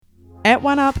At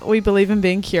OneUp, we believe in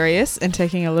being curious and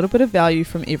taking a little bit of value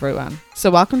from everyone.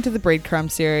 So welcome to the Breadcrumb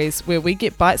series, where we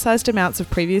get bite-sized amounts of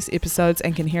previous episodes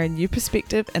and can hear a new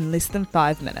perspective in less than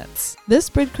 5 minutes. This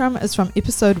breadcrumb is from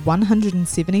episode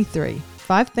 173,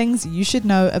 5 things you should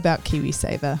know about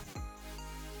KiwiSaver.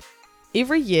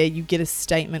 Every year you get a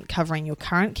statement covering your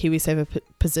current KiwiSaver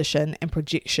position and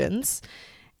projections,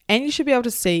 and you should be able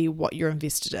to see what you're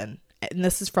invested in. And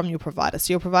this is from your provider.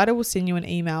 So your provider will send you an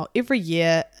email every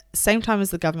year, same time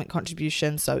as the government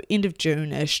contribution, so end of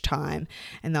June-ish time,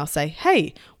 and they'll say,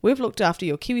 hey, we've looked after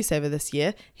your KiwiSaver this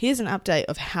year. Here's an update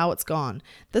of how it's gone.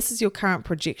 This is your current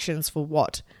projections for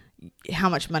how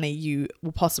much money you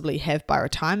will possibly have by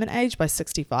retirement age, by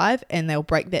 65, and they'll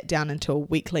break that down into a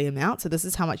weekly amount. So this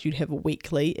is how much you'd have a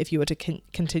weekly if you were to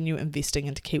continue investing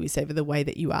into KiwiSaver the way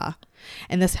that you are.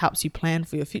 And this helps you plan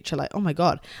for your future. Like, oh my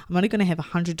God, I'm only going to have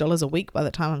 $100 a week by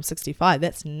the time I'm 65.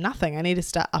 That's nothing. I need to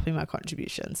start upping my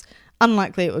contributions.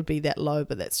 Unlikely it would be that low,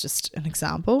 but that's just an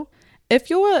example. If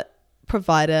your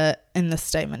provider in this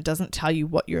statement doesn't tell you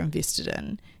what you're invested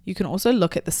in, you can also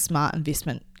look at the Smart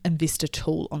Investor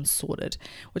tool on Sorted,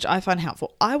 which I find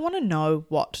helpful. I want to know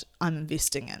what I'm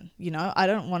investing in. I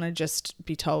don't want to just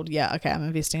be told, yeah, okay, I'm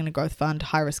investing in a growth fund,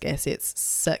 high risk assets,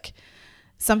 sick.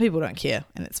 Some people don't care,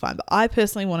 and that's fine. But I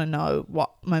personally want to know what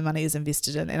my money is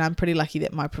invested in. And I'm pretty lucky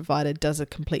that my provider does a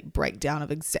complete breakdown of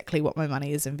exactly what my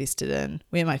money is invested in,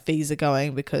 where my fees are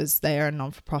going because they are a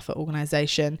non-for-profit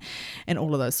organization, and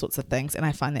all of those sorts of things. And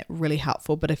I find that really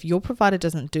helpful. But if your provider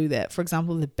doesn't do that, for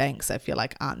example, the banks, I feel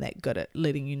like aren't that good at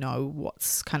letting you know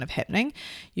what's kind of happening,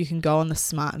 you can go on the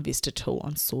Smart Investor tool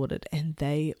on Sorted and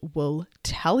they will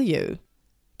tell you.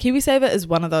 KiwiSaver is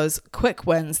one of those quick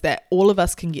wins that all of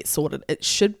us can get sorted. It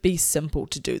should be simple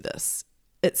to do this.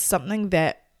 It's something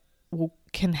that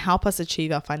can help us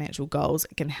achieve our financial goals.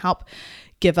 It can help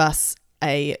give us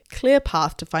a clear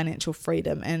path to financial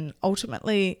freedom and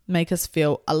ultimately make us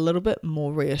feel a little bit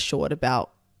more reassured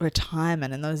about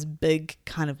retirement and those big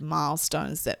kind of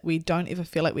milestones that we don't ever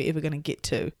feel like we're ever going to get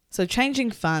to. So changing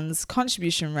funds,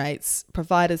 contribution rates,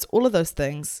 providers, all of those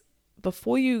things.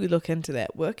 Before you look into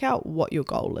that, work out what your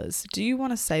goal is. Do you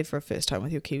want to save for a first home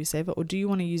with your KiwiSaver, or do you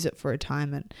want to use it for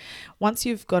retirement? Once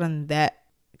you've gotten that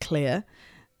clear,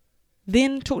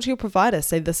 then talk to your provider.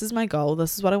 Say, this is my goal.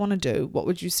 This is what I want to do. What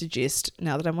would you suggest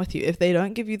now that I'm with you? If they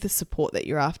don't give you the support that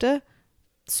you're after,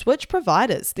 switch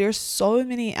providers. There are so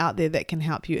many out there that can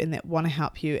help you and that want to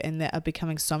help you and that are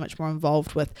becoming so much more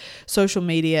involved with social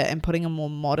media and putting a more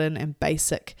modern and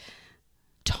basic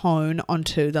tone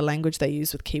onto the language they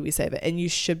use with KiwiSaver, and you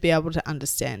should be able to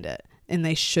understand it, and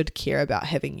they should care about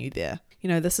having you there.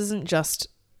 This isn't just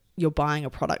you're buying a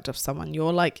product of someone,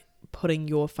 you're like putting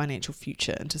your financial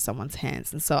future into someone's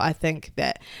hands. And so I think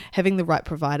that having the right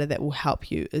provider that will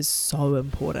help you is so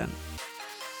important.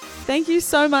 Thank you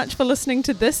so much for listening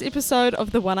to this episode of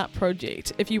the OneUp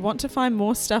Project. If you want to find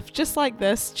more stuff just like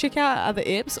this, check out our other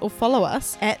apps or follow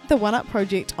us at the OneUp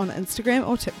Project on Instagram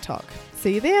or TikTok.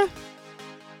 See you there.